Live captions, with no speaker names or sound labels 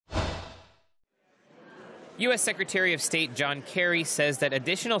U.S. Secretary of State John Kerry says that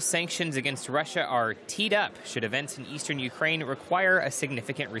additional sanctions against Russia are teed up should events in eastern Ukraine require a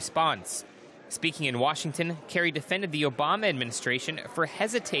significant response. Speaking in Washington, Kerry defended the Obama administration for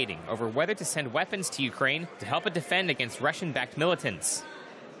hesitating over whether to send weapons to Ukraine to help it defend against Russian-backed militants.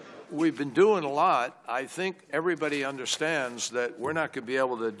 We've been doing a lot. I think everybody understands that we're not going to be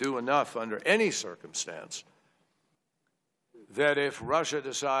able to do enough under any circumstance. That if Russia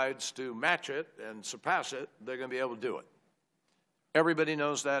decides to match it and surpass it, they're going to be able to do it. Everybody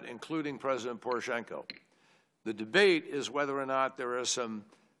knows that, including President Poroshenko. The debate is whether or not there are some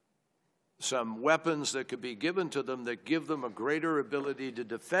weapons that could be given to them that give them a greater ability to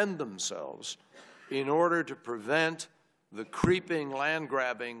defend themselves in order to prevent the creeping land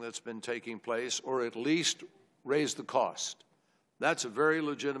grabbing that's been taking place, or at least raise the cost. That's a very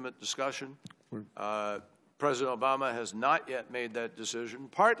legitimate discussion. President Obama has not yet made that decision,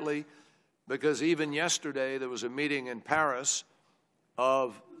 partly because even yesterday there was a meeting in Paris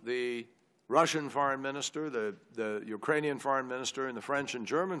of the Russian foreign minister, the Ukrainian foreign minister, and the French and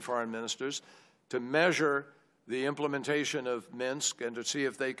German foreign ministers to measure the implementation of Minsk and to see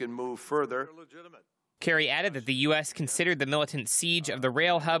if they can move further. Kerry added that the U.S. considered the militant siege of the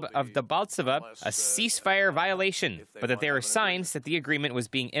rail hub of Debaltseve a ceasefire violation, but that there are signs that the agreement was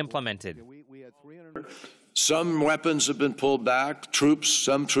being implemented. Some weapons have been pulled back,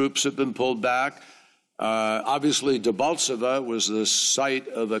 some troops have been pulled back. Obviously, Debaltseve was the site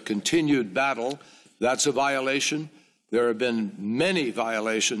of a continued battle. That's a violation. There have been many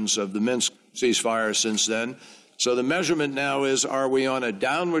violations of the Minsk ceasefire since then. So the measurement now is, are we on a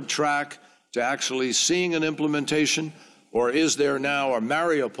downward track to actually seeing an implementation, or is there now a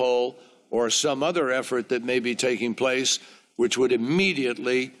Mariupol or some other effort that may be taking place which would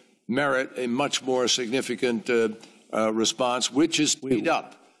immediately merit a much more significant response, which is teed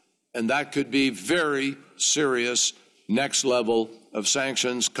up? And that could be very serious next level of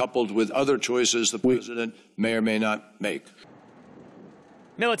sanctions coupled with other choices the president may or may not make.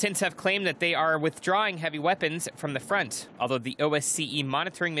 Militants have claimed that they are withdrawing heavy weapons from the front, although the OSCE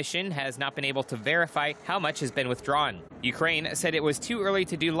monitoring mission has not been able to verify how much has been withdrawn. Ukraine said it was too early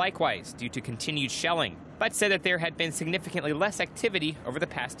to do likewise due to continued shelling, but said that there had been significantly less activity over the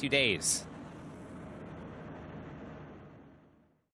past 2 days.